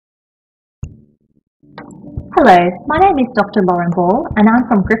Hello, my name is Dr. Lauren Ball and I'm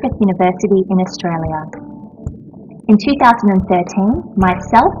from Griffith University in Australia. In 2013,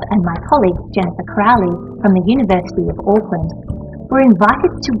 myself and my colleague Jennifer Crowley from the University of Auckland were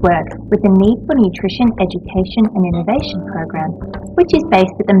invited to work with the Need for Nutrition Education and Innovation program, which is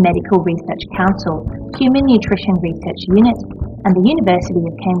based at the Medical Research Council, Human Nutrition Research Unit and the University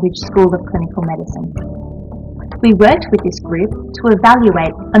of Cambridge School of Clinical Medicine. We worked with this group to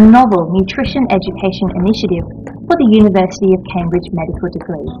evaluate a novel nutrition education initiative for the University of Cambridge medical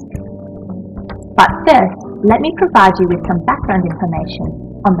degrees. But first, let me provide you with some background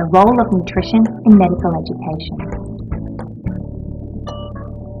information on the role of nutrition in medical education.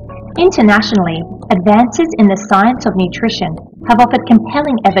 Internationally, advances in the science of nutrition have offered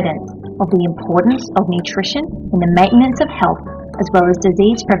compelling evidence of the importance of nutrition in the maintenance of health as well as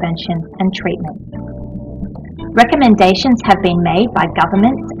disease prevention and treatment. Recommendations have been made by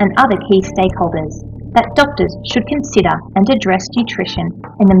governments and other key stakeholders that doctors should consider and address nutrition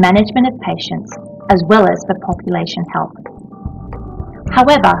in the management of patients as well as for population health.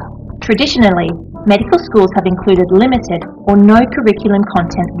 However, traditionally, medical schools have included limited or no curriculum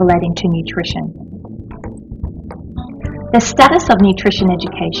content relating to nutrition. The status of nutrition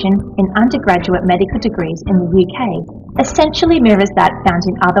education in undergraduate medical degrees in the UK essentially mirrors that found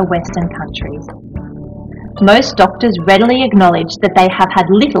in other Western countries. Most doctors readily acknowledge that they have had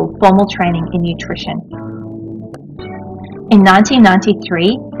little formal training in nutrition. In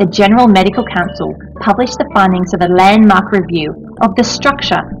 1993, the General Medical Council published the findings of a landmark review of the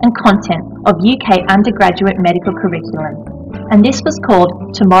structure and content of UK undergraduate medical curriculum, and this was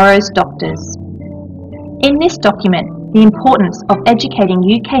called Tomorrow's Doctors. In this document, the importance of educating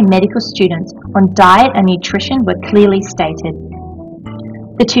UK medical students on diet and nutrition were clearly stated.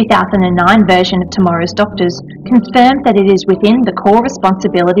 The 2009 version of Tomorrow's Doctors confirmed that it is within the core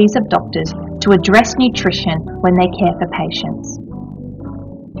responsibilities of doctors to address nutrition when they care for patients.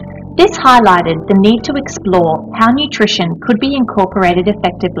 This highlighted the need to explore how nutrition could be incorporated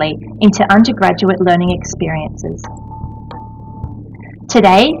effectively into undergraduate learning experiences.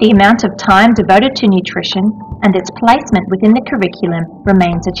 Today, the amount of time devoted to nutrition and its placement within the curriculum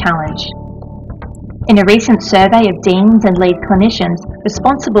remains a challenge. In a recent survey of deans and lead clinicians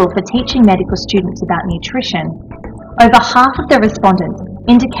responsible for teaching medical students about nutrition, over half of the respondents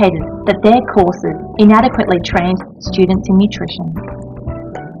indicated that their courses inadequately trained students in nutrition.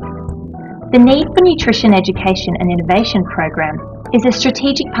 The Need for Nutrition Education and Innovation program is a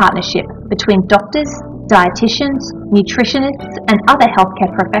strategic partnership between doctors, dietitians, nutritionists and other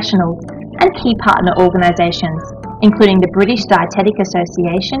healthcare professionals and key partner organisations, including the British Dietetic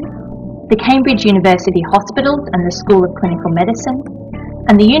Association, the Cambridge University Hospitals and the School of Clinical Medicine,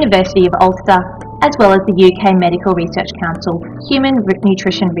 and the University of Ulster, as well as the UK Medical Research Council Human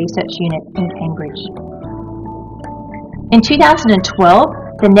Nutrition Research Unit in Cambridge. In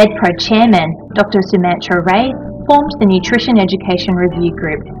 2012, the NEDPRO chairman, Dr. Sumantra Ray, formed the Nutrition Education Review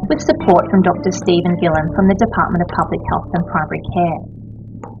Group with support from Dr. Stephen Gillen from the Department of Public Health and Primary Care.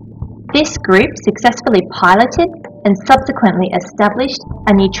 This group successfully piloted and subsequently established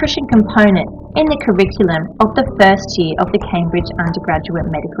a nutrition component in the curriculum of the first year of the Cambridge undergraduate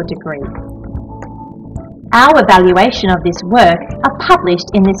medical degree. Our evaluation of this work are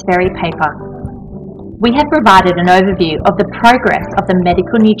published in this very paper. We have provided an overview of the progress of the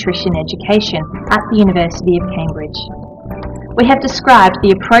medical nutrition education at the University of Cambridge. We have described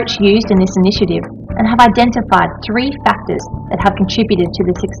the approach used in this initiative and have identified 3 factors that have contributed to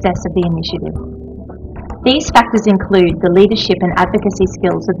the success of the initiative. These factors include the leadership and advocacy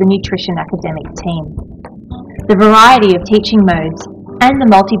skills of the nutrition academic team, the variety of teaching modes, and the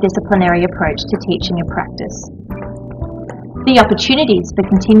multidisciplinary approach to teaching and practice. The opportunities for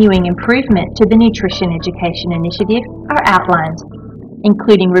continuing improvement to the Nutrition Education Initiative are outlined,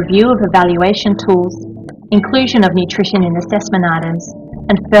 including review of evaluation tools, inclusion of nutrition in assessment items,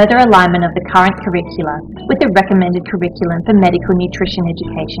 and further alignment of the current curricula with the recommended curriculum for medical nutrition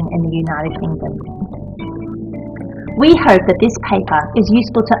education in the United Kingdom. We hope that this paper is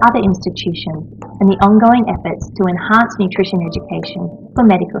useful to other institutions and the ongoing efforts to enhance nutrition education for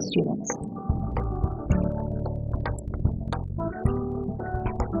medical students.